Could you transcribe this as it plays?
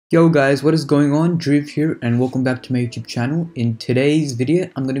Yo guys, what is going on? Dhruv here and welcome back to my YouTube channel. In today's video,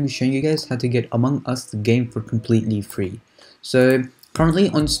 I'm going to be showing you guys how to get Among Us the game for completely free. So currently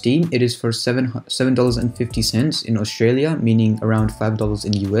on Steam, it is for $7.50 in Australia, meaning around $5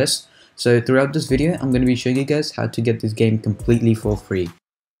 in US. So throughout this video, I'm going to be showing you guys how to get this game completely for free.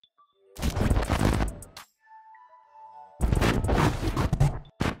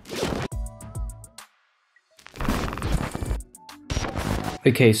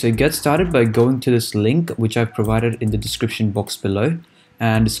 Okay, so get started by going to this link which I've provided in the description box below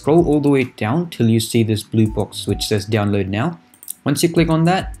and scroll all the way down till you see this blue box which says download now. Once you click on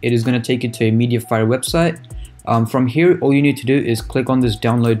that, it is going to take you to a Mediafire website. From here, all you need to do is click on this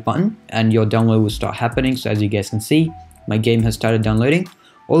download button and your download will start happening. So as you guys can see, my game has started downloading,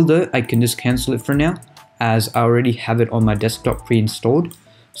 although I can just cancel it for now as I already have it on my desktop pre-installed.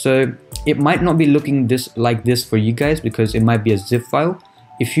 So it might not be looking like this for you guys because it might be a zip file.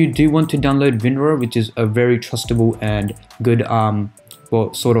 If you do want to download WinRAR, which is a very trustable and good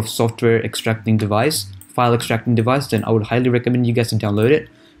sort of software extracting device, file extracting device, then I would highly recommend you guys to download it.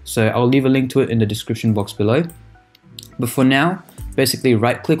 So I'll leave a link to it in the description box below. But for now, basically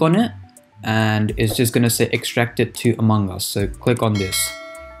right click on it and it's just going to say extract it to Among Us. So click on this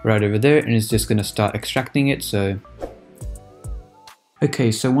right over there and it's just going to start extracting it.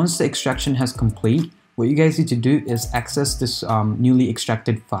 Okay, so once the extraction has complete, what you guys need to do is access this newly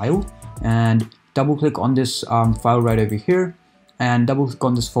extracted file and double click on this file right over here and double click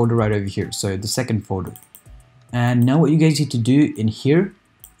on this folder right over here, so the second folder. And now what you guys need to do in here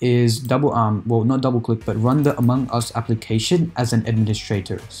is not double click, but run the Among Us application as an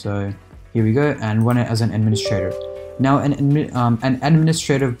administrator. So here we go, and run it as an administrator. Now an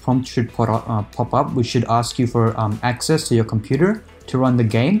administrative prompt should pop up, which should ask you for access to your computer to run the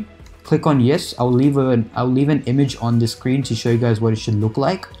game. Click on yes. I'll leave an image on the screen to show you guys what it should look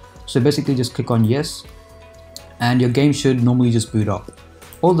like. So basically just click on yes and your game should normally just boot up.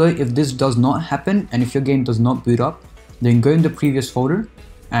 Although if this does not happen and if your game does not boot up, then go in the previous folder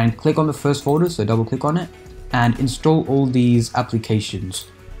and click on the first folder, so double click on it and install all these applications.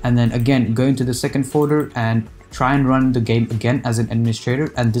 And then again go into the second folder and try and run the game again as an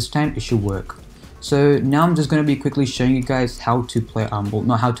administrator, and this time it should work. So now I'm just going to be quickly showing you guys how to play, well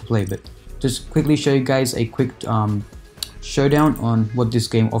not how to play, but just quickly show you guys a quick showdown on what this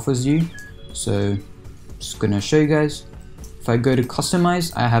game offers you. So just going to show you guys. If I go to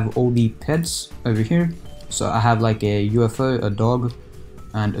customize, I have all the pets over here. So I have like a UFO, a dog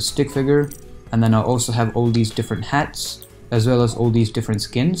and a stick figure, and then I also have all these different hats as well as all these different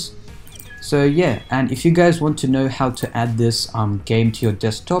skins. So yeah, and if you guys want to know how to add this game to your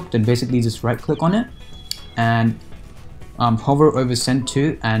desktop, then basically just right click on it and hover over send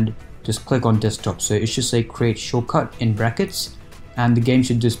to and just click on desktop. So it should say create shortcut in brackets and the game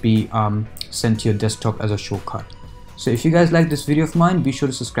should just be sent to your desktop as a shortcut. So if you guys like this video of mine, be sure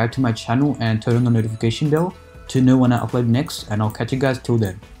to subscribe to my channel and turn on the notification bell to know when I upload next, and I'll catch you guys till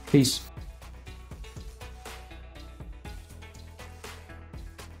then. Peace.